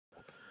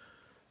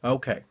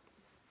Okay.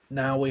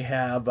 Now we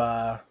have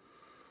 4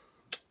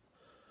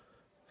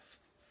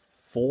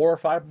 or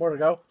 5 more to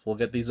go. So we'll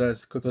get these done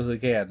as quickly as we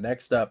can.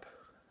 Next up,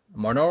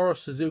 Minoru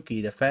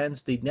Suzuki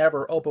defends the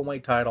never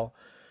openweight title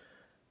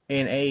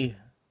in a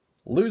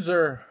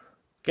loser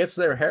gets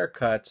their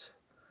haircut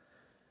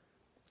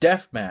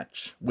death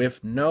match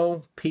with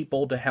no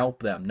people to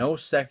help them, no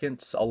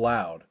seconds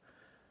allowed,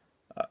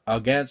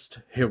 against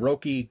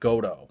Hiroki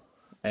Goto.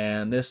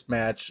 And this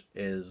match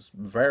is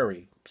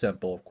very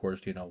simple, of course.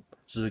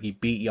 Suzuki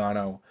beat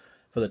Yano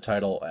for the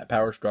title at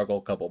Power Struggle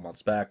a couple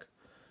months back.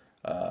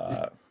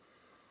 Uh,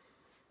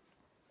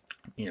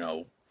 you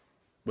know,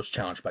 was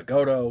challenged by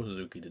Goto.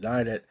 Suzuki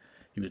denied it.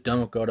 He was done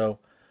with Goto.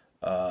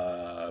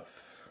 Uh,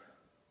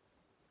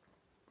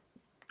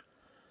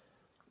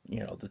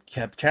 they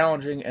kept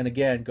challenging, and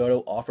again,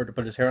 Goto offered to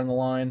put his hair on the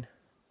line.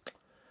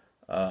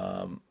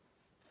 And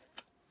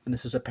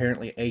this is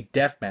apparently a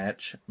death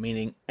match,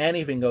 meaning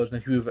anything goes.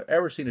 And if you've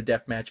ever seen a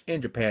death match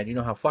in Japan, you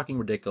know how fucking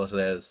ridiculous it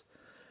is.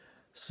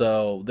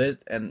 So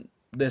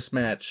this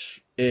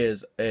match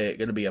is going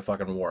to be a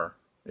fucking war.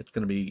 It's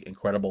going to be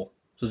incredible.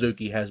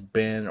 Suzuki has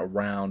been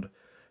around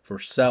for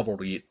several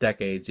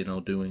decades,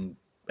 doing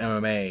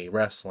MMA,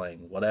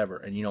 wrestling, whatever.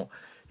 And,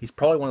 he's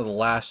probably one of the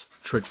last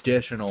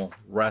traditional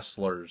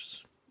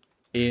wrestlers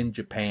in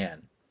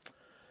Japan.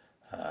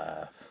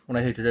 When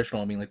I say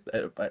traditional, I mean like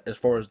as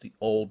far as the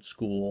old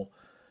school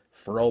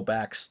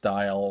throwback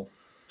style,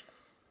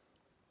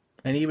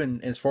 and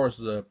even as far as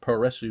the pro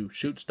wrestling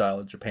shoot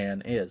style in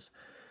Japan is.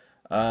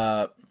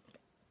 But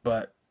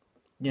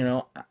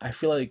I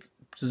feel like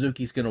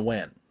Suzuki's gonna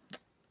win.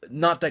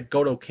 Not that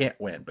Goto can't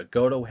win, but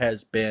Goto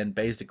has been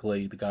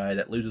basically the guy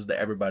that loses to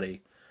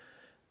everybody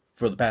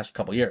for the past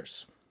couple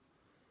years.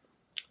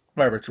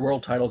 Whether it's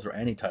world titles or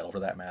any title for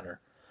that matter.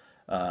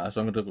 So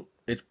I'm going to.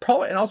 It's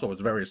probably, and also it's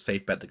a very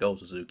safe bet to go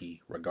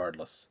Suzuki,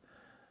 regardless.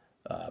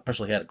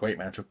 Especially he had a great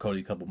match with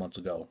Cody a couple months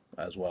ago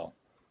as well.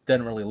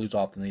 Didn't really lose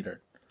often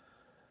either.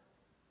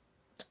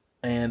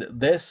 And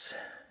this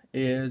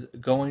is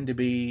going to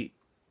be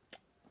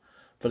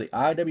for the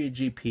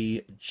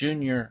IWGP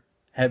Junior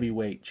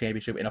Heavyweight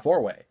Championship in a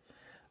four-way.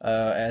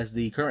 As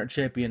the current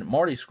champion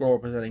Marty Scurll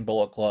representing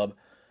Bullet Club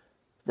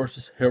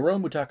versus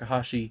Hiromu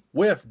Takahashi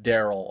with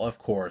Daryl, of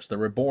course, the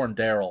reborn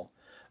Daryl.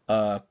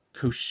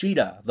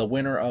 Kushida, the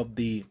winner of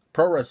the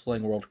Pro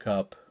Wrestling World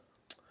Cup,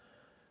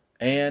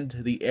 and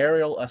the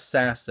Aerial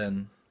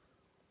Assassin,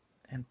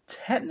 and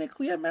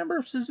technically a member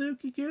of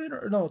Suzuki-gun,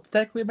 or no,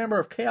 technically a member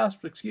of Chaos,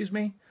 excuse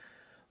me,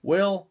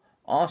 Will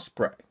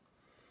Ospreay.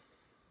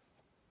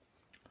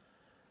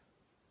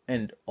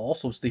 And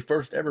also it's the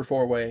first ever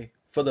four-way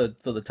for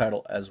the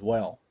title as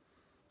well.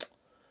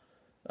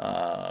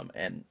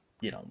 And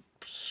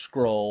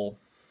Scurll.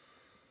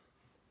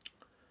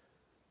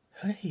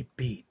 Who did he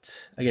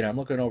beat? Again, I'm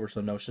looking over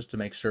some notes just to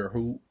make sure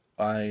who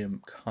I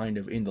am kind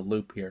of in the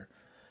loop here.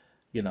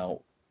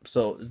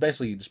 So it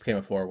basically just became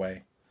a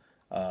four-way.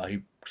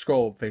 He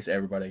Scurll faced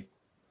everybody.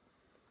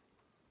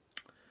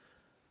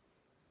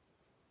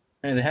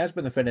 And it has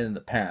been defended in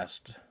the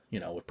past,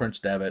 with Prince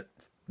Devitt.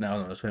 Now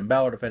known as Finn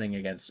Balor defending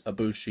against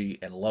Ibushi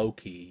and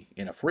Low-Ki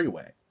in a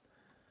freeway.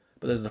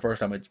 But this is the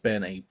first time it's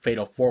been a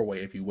fatal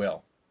four-way, if you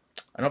will.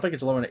 I don't think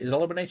it's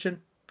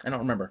elimination? I don't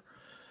remember.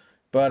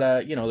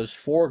 But, there's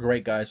 4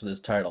 great guys with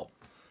this title.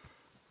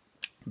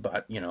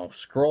 But,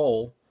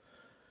 Scurll,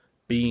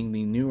 being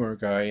the newer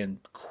guy and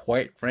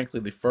quite frankly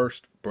the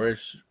first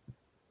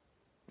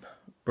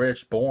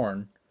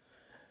British-born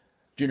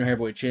junior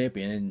heavyweight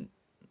champion,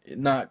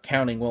 not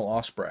counting Will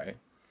Ospreay.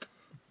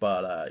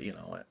 But,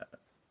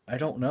 I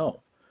don't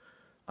know.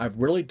 I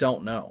really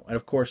don't know. And,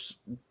 of course,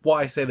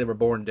 why I say they were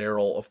born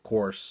Daryl, of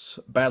course,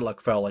 Bad Luck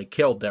Fale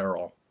killed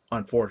Daryl,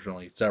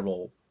 unfortunately,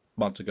 several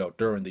months ago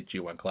during the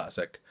G1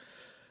 Classic.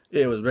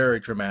 It was very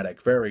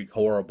traumatic, very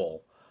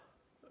horrible.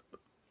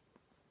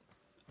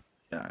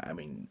 I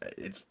mean,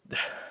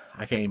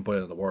 I can't even put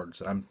it into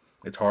words.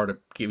 It's hard to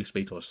keep me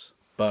speechless.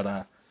 But,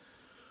 I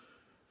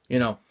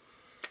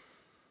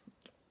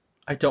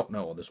don't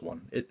know this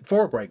one.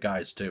 4 great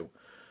guys, too.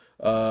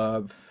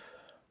 I'm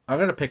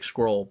going to pick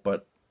Scurll,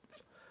 but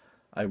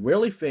I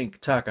really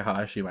think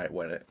Takahashi might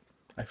win it.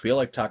 I feel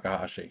like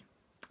Takahashi.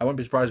 I wouldn't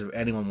be surprised if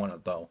anyone won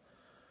it, though.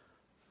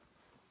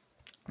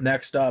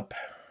 Next up,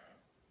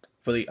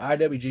 for the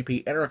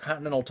IWGP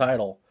Intercontinental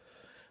title,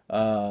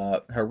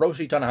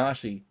 Hiroshi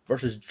Tanahashi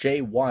versus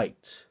Jay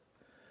White.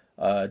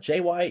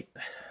 Jay White,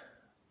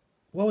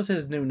 what was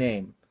his new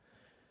name?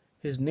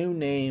 What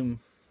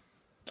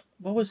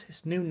was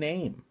his new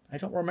name? I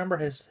don't remember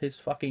his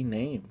fucking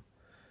name.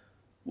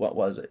 What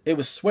was it? It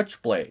was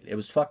Switchblade. It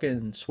was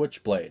fucking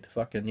Switchblade.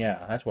 Fucking,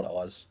 yeah, that's what it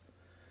was.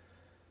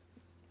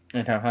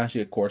 And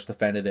Tanahashi, of course,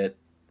 defended it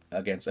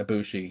against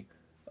Ibushi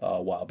a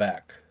while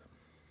back.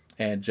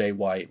 And Jay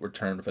White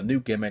returned with a new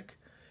gimmick.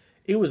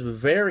 It was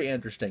very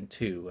interesting,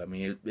 too. I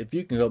mean, if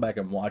you can go back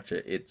and watch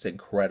it, it's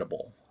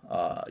incredible.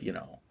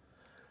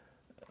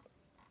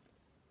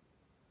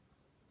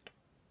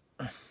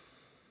 And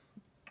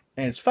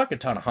it's fucking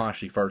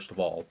Tanahashi, first of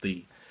all.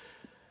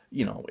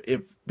 You know,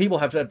 if people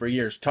have said for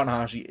years,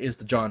 Tanahashi is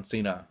the John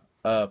Cena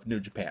of New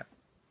Japan.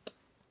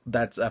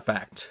 That's a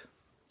fact.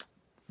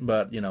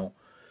 But, you know,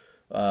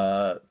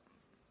 uh,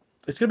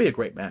 it's gonna be a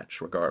great match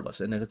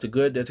regardless, and it's a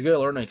good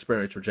learning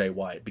experience for Jay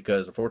White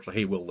because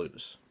unfortunately he will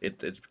lose.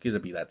 It's gonna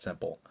be that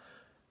simple.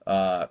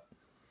 Uh,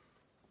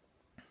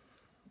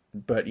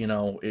 but you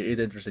know, it's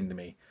interesting to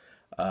me.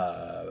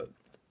 Uh,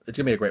 it's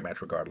gonna be a great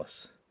match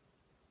regardless.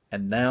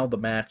 And now the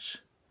match,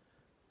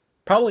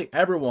 probably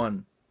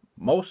everyone,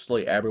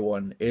 mostly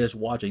everyone, is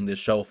watching this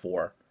show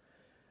for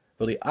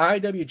the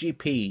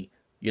IWGP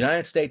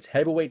United States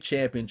Heavyweight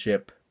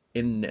Championship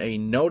in a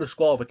no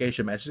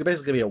disqualification match. It's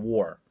basically gonna be a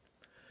war.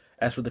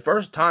 As for the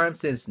first time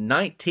since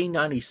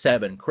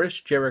 1997, Chris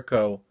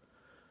Jericho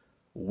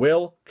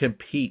will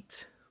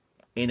compete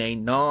in a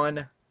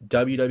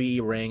non-WWE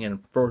ring,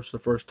 and the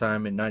first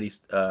time in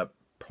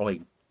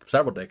probably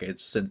several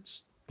decades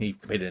since he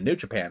competed in New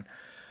Japan,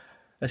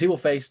 as he will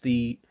face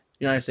the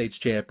United States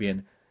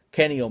champion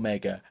Kenny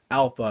Omega,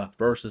 Alpha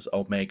versus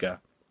Omega.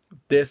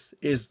 This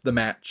is the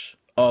match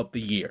of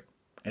the year,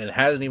 and it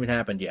hasn't even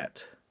happened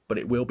yet, but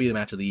it will be the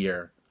match of the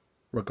year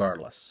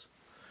regardless.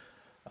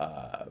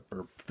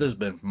 There's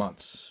been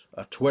months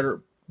of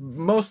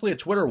mostly a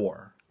Twitter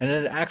war, and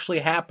it actually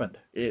happened.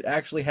 It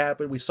actually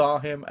happened. We saw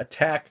him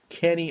attack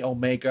Kenny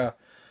Omega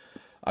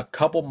a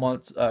couple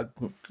months.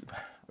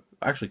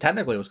 Actually,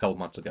 technically, it was a couple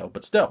months ago,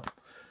 but still,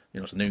 you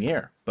know, it's a new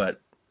year.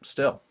 But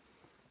still,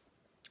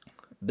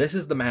 this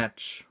is the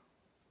match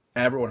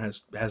everyone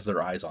has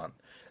their eyes on.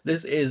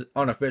 This is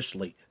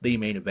unofficially the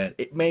main event.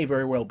 It may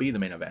very well be the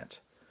main event.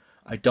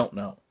 I don't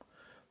know,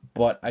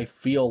 but I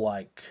feel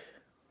like.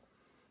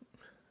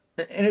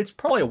 And it's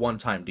probably a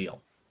one-time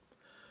deal.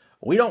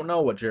 We don't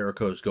know what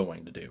Jericho's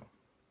going to do.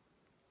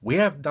 We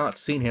have not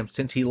seen him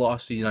since he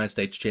lost the United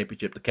States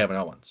Championship to Kevin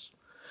Owens.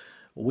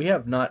 We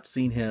have not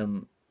seen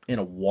him in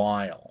a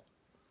while.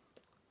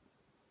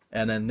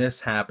 And then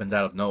this happens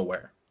out of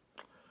nowhere.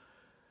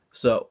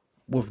 So,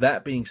 with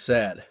that being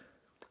said,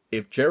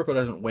 if Jericho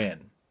doesn't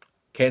win,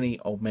 Kenny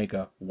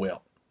Omega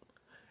will.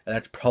 And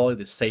that's probably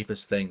the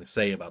safest thing to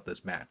say about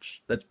this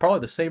match. That's probably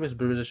the safest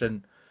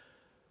position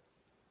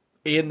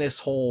in this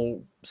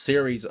whole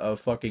series of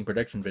fucking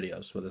prediction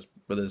videos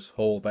for this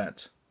whole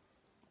event.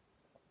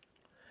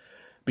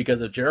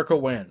 Because if Jericho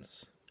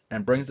wins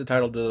and brings the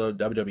title to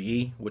the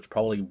WWE, which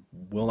probably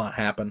will not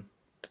happen,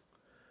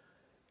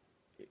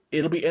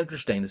 it'll be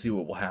interesting to see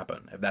what will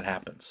happen if that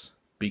happens.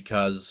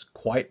 Because,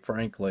 quite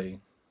frankly,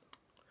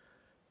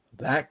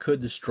 that could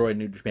destroy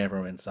New Japan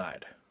from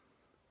inside.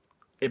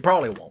 It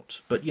probably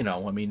won't, but you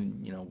know, I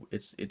mean, you know,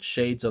 it's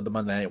shades of the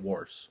Monday Night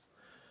Wars.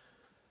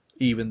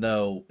 Even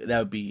though that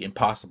would be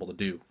impossible to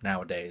do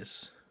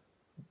nowadays,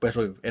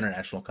 especially with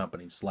international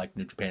companies like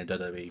New Japan and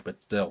WWE.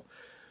 But still,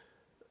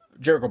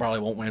 Jericho probably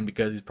won't win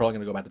because he's probably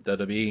going to go back to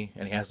WWE,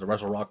 and he has the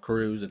Wrestle Rock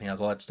cruise, and he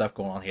has all that stuff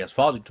going on. He has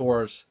Fozzy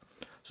tours,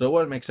 so it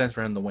wouldn't make sense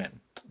for him to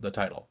win the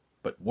title.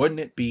 But wouldn't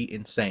it be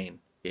insane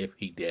if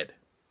he did?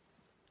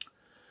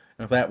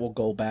 And if that, will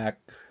go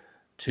back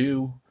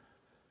to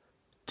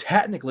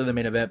technically the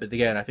main event, but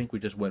again, I think we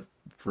just went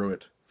through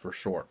it for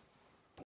sure.